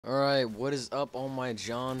Alright, what is up, all my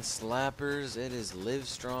John Slappers? It is Live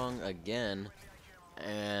Strong again,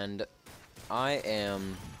 and I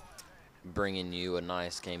am bringing you a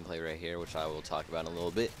nice gameplay right here, which I will talk about in a little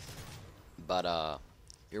bit. But,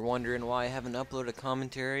 you're wondering why I haven't uploaded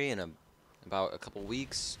commentary in about a couple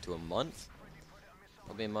weeks to a month?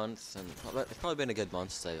 Probably a month, and it's probably been a good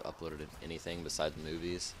month since I uploaded anything besides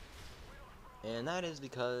movies. And that is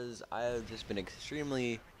because I have just been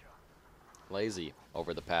extremely lazy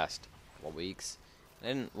over the past couple weeks.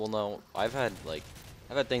 And well, no, I've had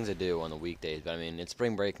things to do on the weekdays, but I mean, it's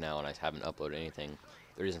spring break now and I haven't uploaded anything.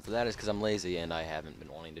 The reason for that is because I'm lazy and I haven't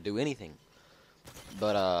been wanting to do anything.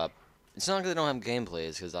 But it's not because I don't have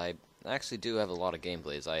gameplays, because I actually do have a lot of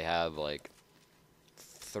gameplays. I have like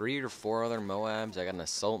 3 or 4 other MOABs. I got an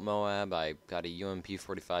assault MOAB, I got a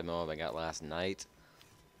UMP45 MOAB I got last night,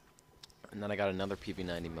 and then I got another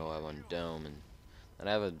PP90 MOAB on Dome, and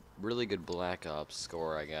I have a really good Black Ops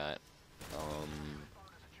score I got a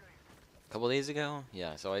couple days ago.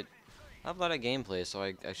 Yeah, so I have a lot of gameplay, so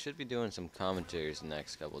I should be doing some commentaries the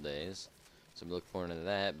next couple days. So look forward to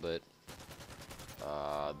that. But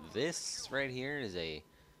this right here is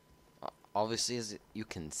obviously, as you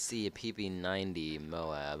can see, a PP90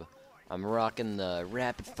 MOAB. I'm rocking the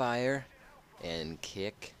rapid fire and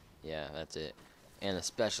kick. Yeah, that's it. And the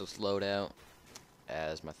special loadout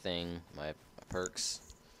as my thing, my perks.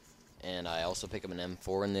 And I also pick up an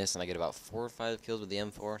M4 in this, and I get about 4 or 5 kills with the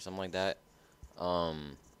M4, something like that.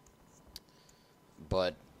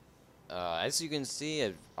 But as you can see,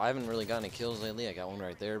 I haven't really gotten any kills lately. I got one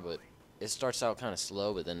right there, but it starts out kind of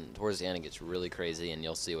slow, but then towards the end it gets really crazy, and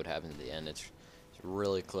you'll see what happens at the end. It's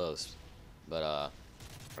really close. But I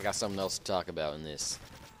got something else to talk about in this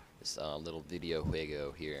little video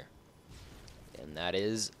juego here, and that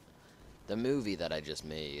is the movie that I just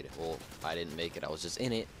made. Well, I didn't make it, I was just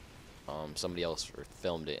in it. Somebody else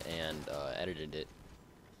filmed it and edited it.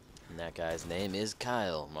 And that guy's name is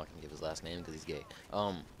Kyle. I'm not gonna give his last name because he's gay.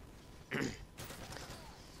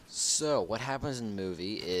 So, what happens in the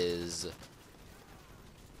movie is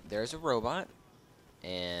there's a robot,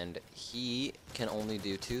 and he can only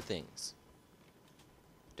do 2 things: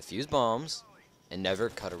 defuse bombs and never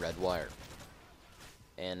cut a red wire.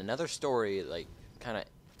 And another story, like, kind of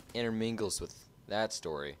intermingles with that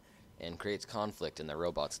story and creates conflict in the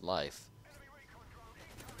robot's life,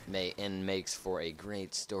 and makes for a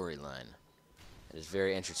great storyline. It is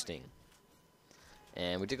very interesting,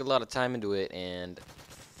 and we took a lot of time into it, and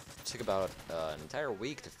it took about an entire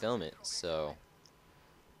week to film it. So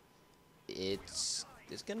it's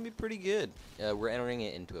gonna be pretty good. We're entering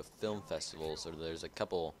it into a film festival, so there's a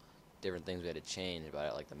couple different things we had to change about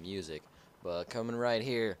it, like the music. But coming right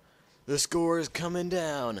here, the score is coming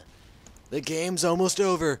down. The game's almost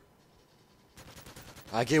over.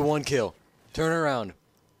 I get 1 kill. Turn around.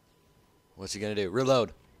 What's he gonna do?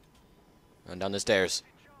 Reload. Run down the stairs.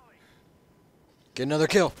 Get another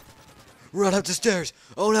kill. Run up the stairs.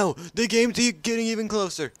 Oh no, the game's getting even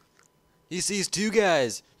closer. He sees 2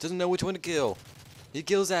 guys. Doesn't know which one to kill. He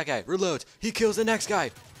kills that guy. Reloads. He kills the next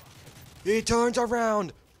guy. He turns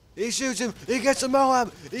around. He shoots him. He gets a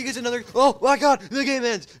MOAB. He gets another. Oh my god, the game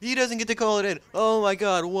ends. He doesn't get to call it in. Oh my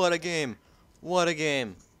god, what a game. What a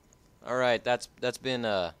game. Alright, that's been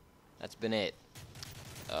it.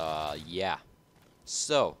 Yeah.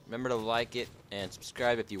 So, remember to like it and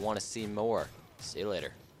subscribe if you want to see more. See you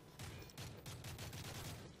later.